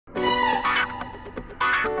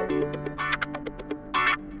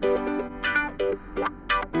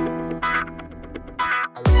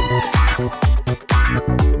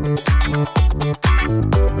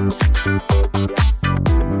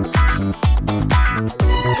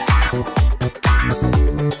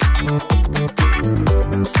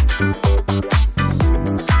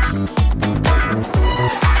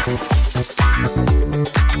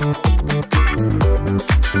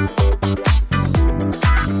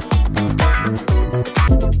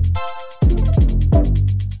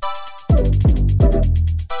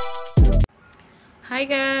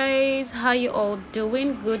how you all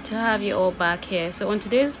doing? Good to have you all back here. So on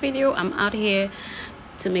today's video, I'm out here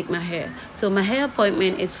to make my hair. So my hair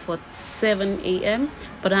appointment is for 7 a.m.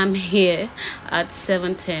 but I'm here at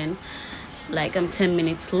 7:10, like I'm 10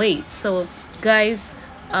 minutes late. So guys,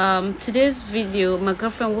 today's video, my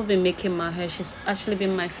girlfriend will be making my hair. She's actually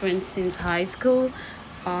been my friend since high school,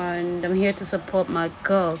 and I'm here to support my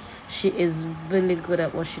girl. She is really good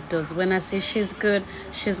at what she does. When I say she's good,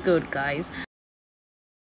 guys.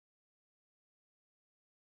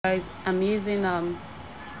 I'm using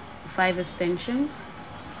 5 extensions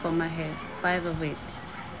for my hair, 5 of it.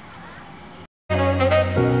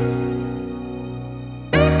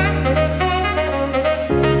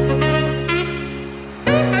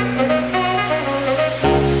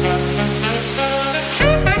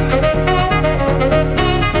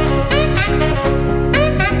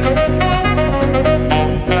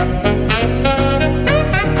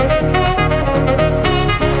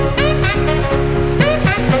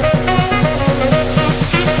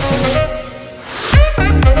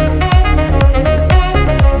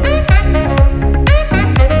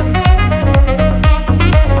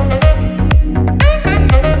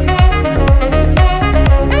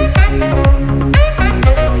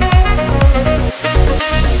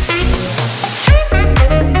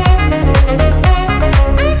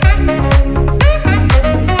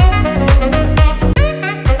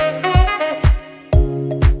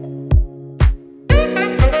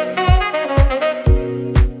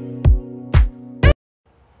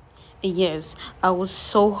 Yes, I was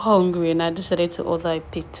so hungry and I decided to order a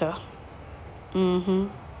pizza.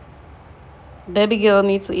 Baby girl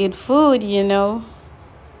needs to eat food, you know.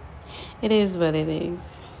 It is what it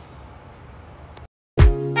is.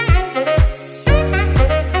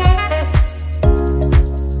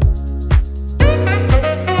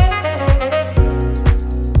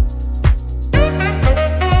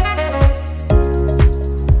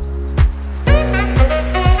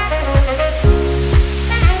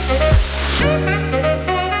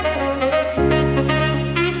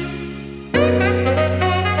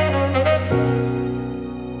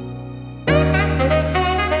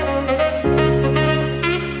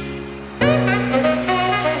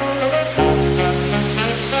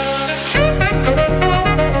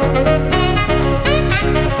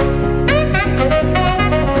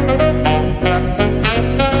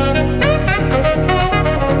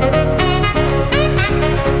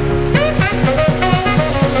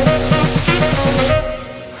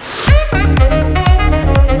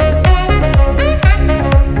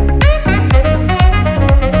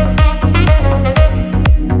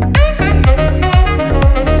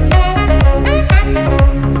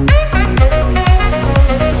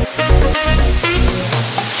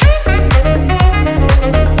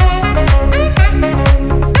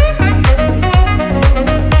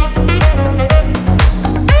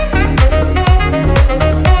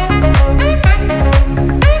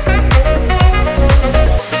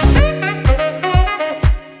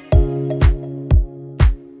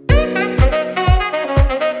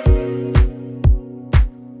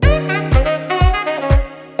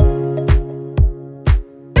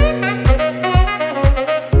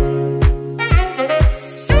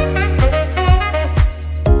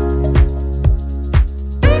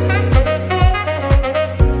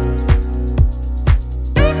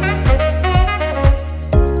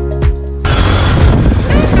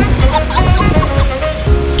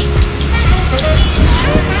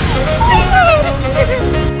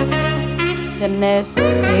 The next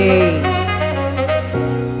day.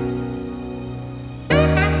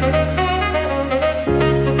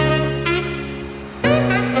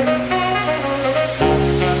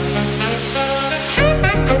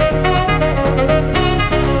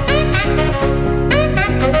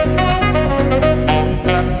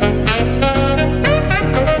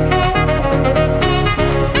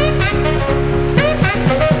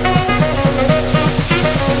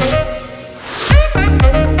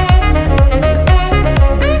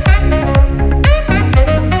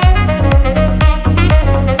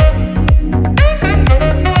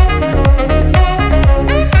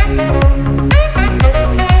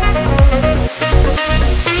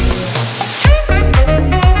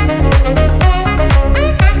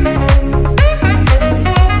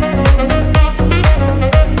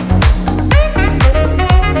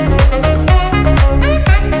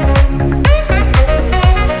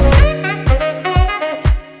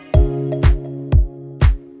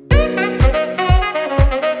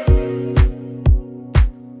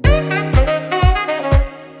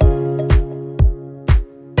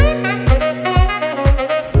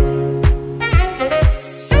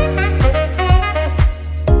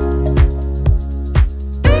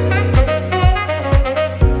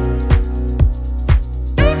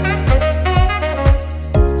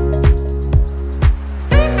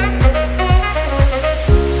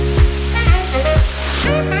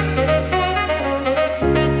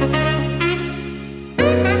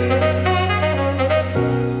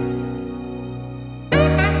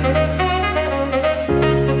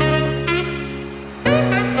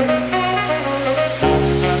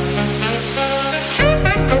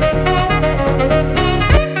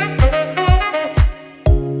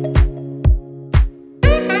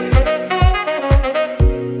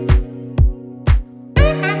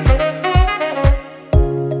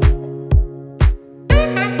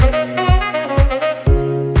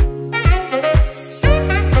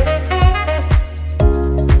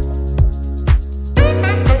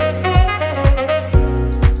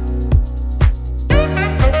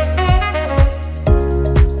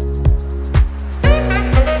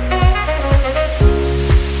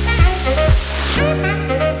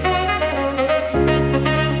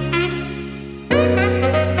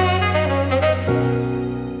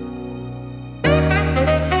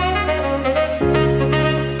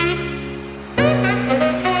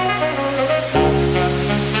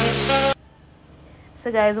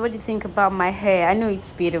 So guys, what do you think about my hair? I know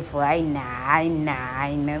it's beautiful. I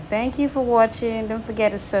know. Thank you for watching. Don't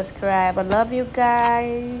forget to subscribe. I love you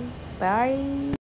guys. Bye.